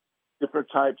of different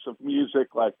types of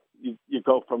music. Like you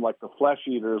go from like the Flesh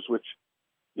Eaters, which,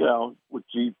 with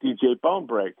DJ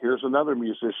Bonebreak. Here's another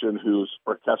musician who's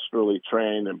orchestrally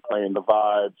trained and playing the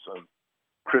vibes, and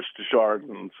Chris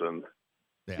Desjardins and,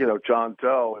 John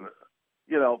Doe and,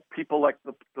 people like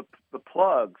the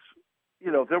Plugs.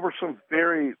 There were some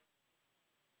very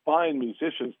fine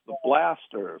musicians, the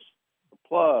Blasters, the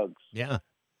Plugs,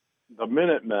 the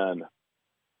Minutemen.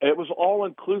 It was all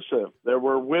inclusive. There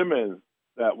were women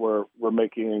that were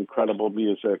making incredible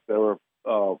music. There were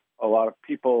a lot of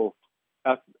people,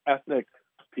 ethnic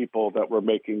people that were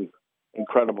making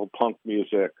incredible punk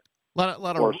music. A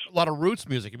lot of roots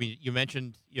music. I mean, you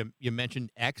mentioned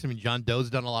X. I mean, John Doe's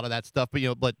done a lot of that stuff,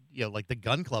 but like the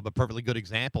Gun Club, a perfectly good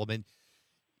example. I mean,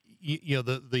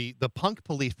 the punk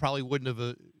police probably wouldn't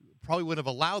have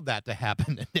allowed that to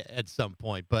happen at some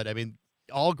point. But I mean,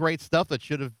 all great stuff that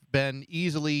should have been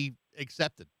easily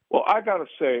accepted. Well, I got to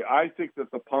say, I think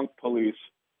that the punk police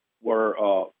were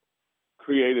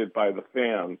created by the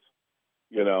fans,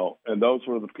 and those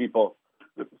were the people.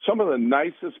 Some of the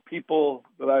nicest people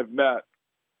that I've met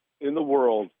in the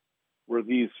world were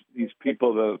these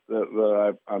people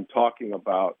that I'm talking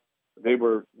about. They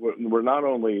were not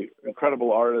only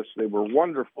incredible artists, they were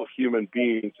wonderful human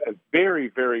beings and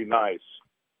very, very nice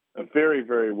and very,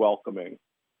 very welcoming.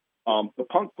 The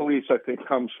punk police, I think,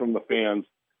 comes from the fans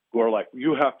who are like,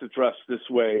 you have to dress this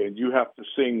way and you have to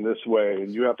sing this way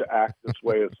and you have to act this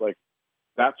way. It's like,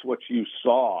 that's what you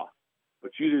saw,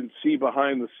 but you didn't see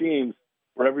behind the scenes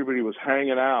where everybody was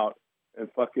hanging out and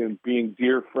fucking being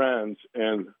dear friends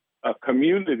and a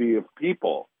community of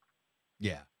people.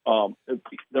 Yeah.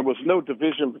 There was no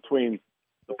division between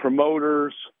the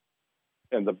promoters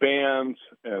and the bands,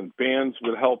 and bands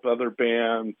would help other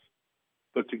bands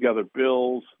put together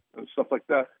bills and stuff like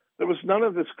that. There was none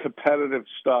of this competitive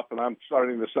stuff, and I'm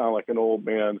starting to sound like an old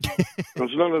man. There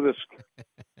was none of this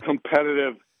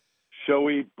competitive,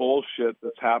 showy bullshit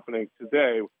that's happening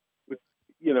today with,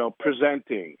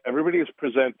 presenting. Everybody is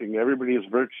presenting. Everybody is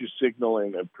virtue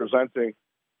signaling and presenting,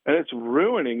 and it's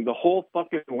ruining the whole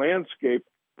fucking landscape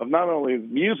of not only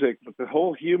music, but the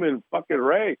whole human fucking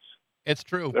race. It's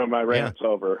true. So my rant's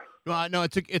over. Well, no,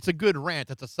 it's a good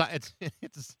rant.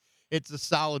 It's a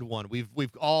solid one.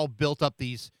 We've all built up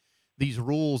these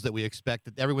rules that we expect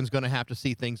that everyone's going to have to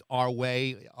see things our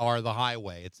way or the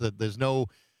highway. There's no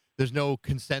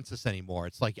consensus anymore.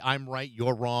 It's like I'm right,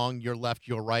 you're wrong, you're left,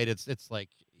 you're right. It's like,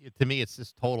 to me, it's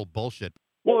just total bullshit.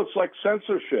 Well, it's like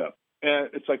censorship, and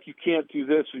it's like you can't do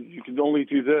this, and you can only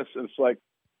do this. And it's like,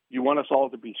 you want us all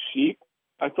to be sheep?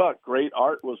 I thought great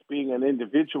art was being an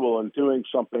individual and doing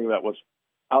something that was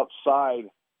outside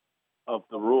of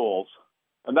the rules.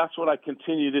 And that's what I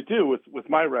continue to do with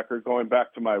my record, going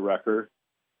back to my record,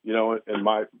 and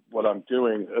what I'm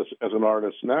doing as an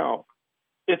artist now.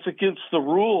 It's against the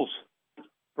rules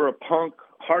for a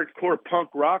hardcore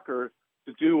punk rocker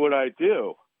to do what I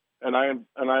do. And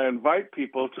I invite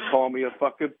people to call me a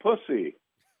fucking pussy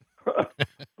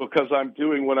because I'm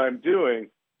doing what I'm doing.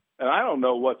 And I don't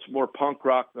know what's more punk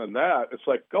rock than that. It's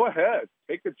like, go ahead,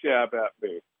 take a jab at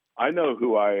me. I know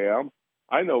who I am.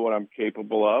 I know what I'm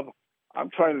capable of. I'm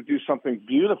trying to do something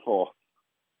beautiful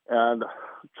and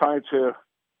trying to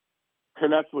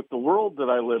connect with the world that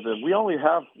I live in. We only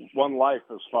have one life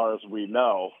as far as we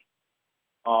know.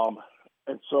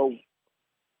 And so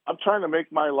I'm trying to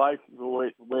make my life the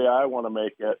way I want to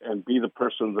make it and be the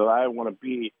person that I want to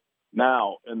be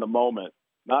now in the moment.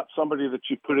 Not somebody that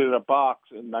you put in a box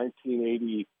in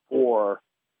 1984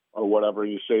 or whatever.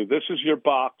 You say, this is your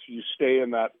box. You stay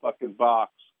in that fucking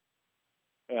box.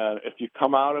 And if you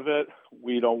come out of it,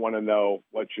 we don't want to know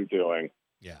what you're doing.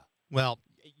 Yeah. Well,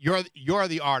 you're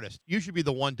the artist. You should be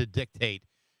the one to dictate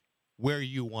where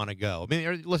you want to go. I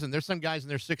mean, listen, there's some guys in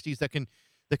their 60s that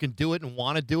can do it and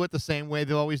want to do it the same way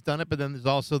they've always done it, but then there's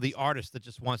also the artist that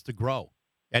just wants to grow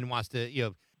and wants to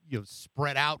you know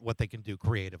spread out what they can do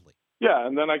creatively. Yeah,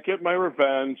 and then I get my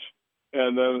revenge,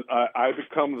 and then I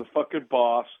become the fucking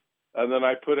boss, and then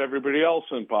I put everybody else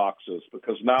in boxes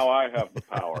because now I have the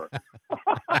power.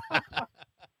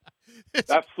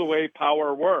 That's the way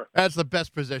power works. That's the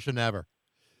best position ever.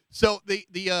 So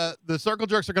the Circle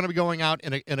Jerks are going to be going out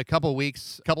in a couple of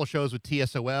weeks, a couple of shows with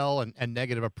TSOL and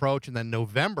Negative Approach, and then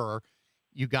November,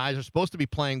 you guys are supposed to be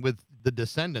playing with the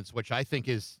Descendants, which I think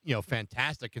is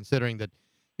fantastic considering that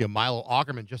Milo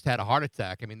Aukerman just had a heart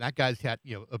attack. I mean, that guy's had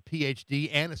a PhD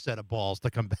and a set of balls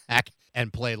to come back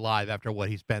and play live after what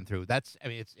he's been through.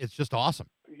 It's just awesome.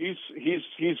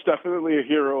 He's definitely a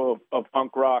hero of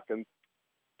punk rock, and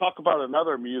talk about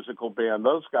another musical band.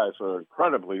 Those guys are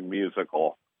incredibly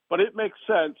musical. But it makes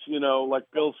sense, like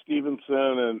Bill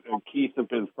Stevenson and Keith have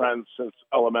been friends since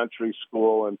elementary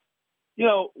school. And,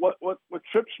 what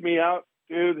trips me out,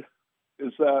 dude,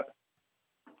 is that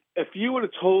if you would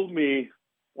have told me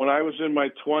when I was in my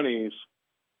 20s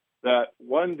that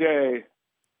one day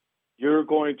you're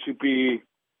going to be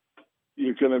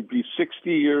 60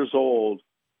 years old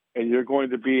and you're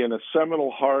going to be in a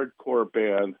seminal hardcore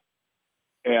band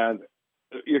and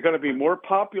you're going to be more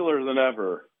popular than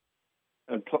ever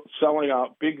and selling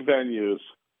out big venues,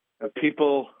 and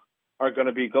people are going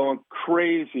to be going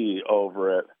crazy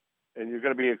over it, and you're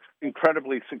going to be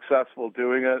incredibly successful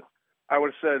doing it, I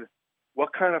would have said,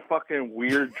 what kind of fucking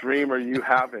weird dream are you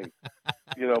having?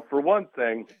 For one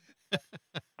thing,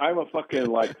 I'm a fucking,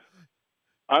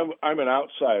 I'm an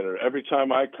outsider. Every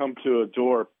time I come to a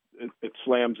door, it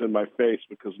slams in my face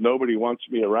because nobody wants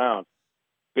me around,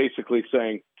 basically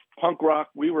saying, punk rock,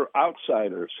 we were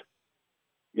outsiders.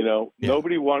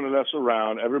 Nobody wanted us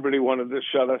around. Everybody wanted to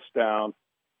shut us down.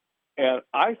 And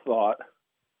I thought,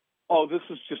 oh, this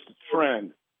is just a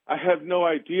trend. I had no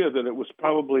idea that it was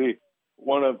probably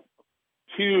one of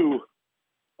two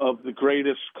of the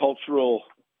greatest cultural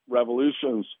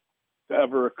revolutions to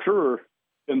ever occur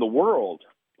in the world.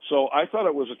 So I thought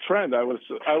it was a trend. I would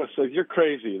have said, you're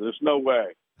crazy. There's no way.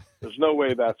 There's no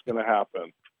way that's going to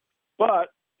happen. But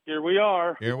here we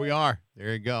are. Here we are.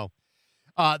 There you go.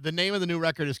 The name of the new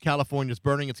record is California's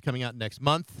Burning. It's coming out next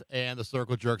month, and the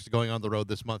Circle Jerks are going on the road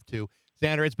this month, too.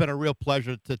 Zander, it's been a real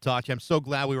pleasure to talk to you. I'm so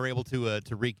glad we were able to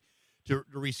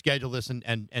reschedule this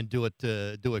and do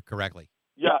it correctly.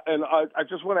 Yeah, and I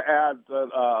just want to add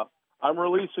that I'm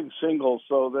releasing singles,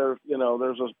 so there's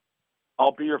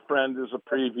I'll Be Your Friend is a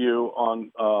preview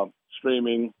on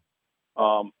streaming,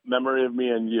 Memory of Me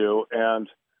and You, and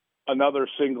another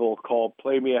single called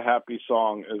Play Me a Happy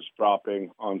Song is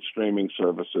dropping on streaming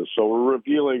services. So we're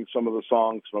revealing some of the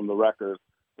songs from the record.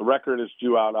 The record is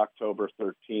due out October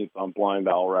 13th on Blind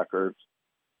Owl Records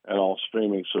and all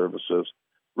streaming services.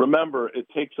 Remember, it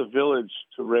takes a village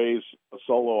to raise a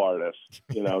solo artist.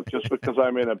 Just because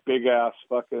I'm in a big-ass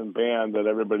fucking band that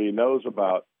everybody knows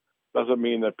about doesn't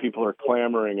mean that people are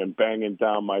clamoring and banging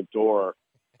down my door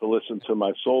to listen to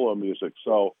my solo music.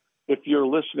 So if you're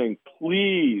listening,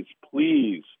 please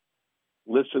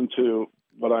listen to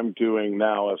what I'm doing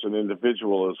now as an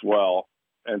individual as well,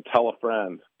 and tell a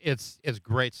friend. It's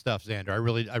great stuff, Zander.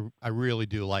 I really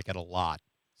do like it a lot.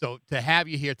 So to have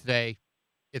you here today,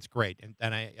 it's great,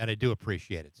 and I do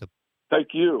appreciate it. So thank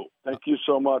you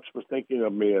so much for thinking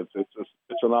of me. It's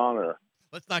an honor.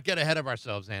 Let's not get ahead of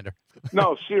ourselves, Zander.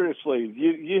 No, seriously,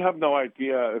 you have no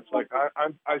idea. It's like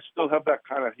I still have that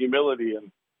kind of humility,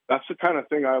 and that's the kind of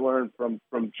thing I learned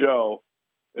from Joe.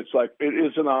 It's like it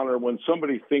is an honor when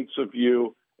somebody thinks of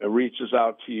you and reaches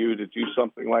out to you to do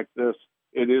something like this.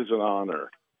 It is an honor.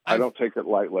 I don't take it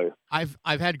lightly. I've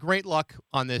had great luck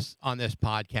on this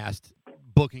podcast,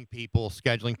 booking people,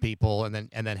 scheduling people, and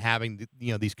then having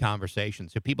these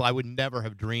conversations. So people I would never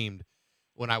have dreamed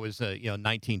when I was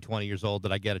 19, 20 years old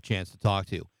that I get a chance to talk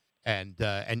to, and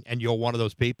you're one of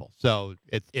those people. So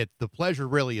the pleasure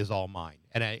really is all mine,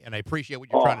 and I appreciate what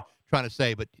you're trying to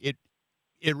say, but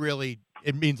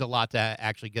it means a lot to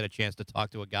actually get a chance to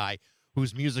talk to a guy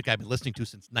whose music I've been listening to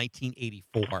since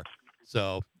 1984.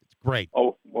 So it's great.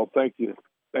 Oh, well, thank you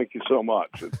so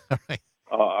much. All right.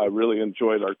 I really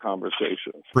enjoyed our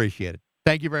conversation. Appreciate it.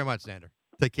 Thank you very much, Zander.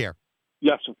 Take care.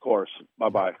 Yes, of course.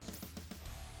 Bye-bye.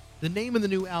 The name of the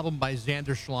new album by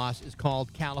Zander Schloss is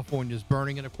called California's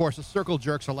Burning. And, of course, the Circle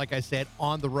Jerks are, like I said,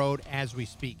 on the road as we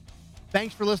speak.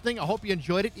 Thanks for listening. I hope you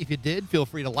enjoyed it. If you did, feel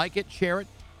free to like it, share it,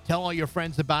 tell all your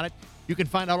friends about it. You can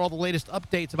find out all the latest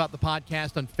updates about the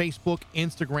podcast on Facebook,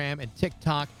 Instagram, and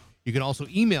TikTok. You can also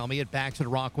email me at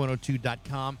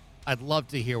bax@rock102.com. I'd love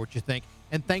to hear what you think.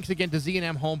 And thanks again to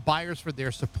Z&M Home Buyers for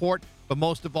their support. But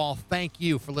most of all, thank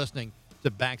you for listening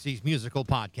to Baxie's Musical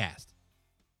Podcast.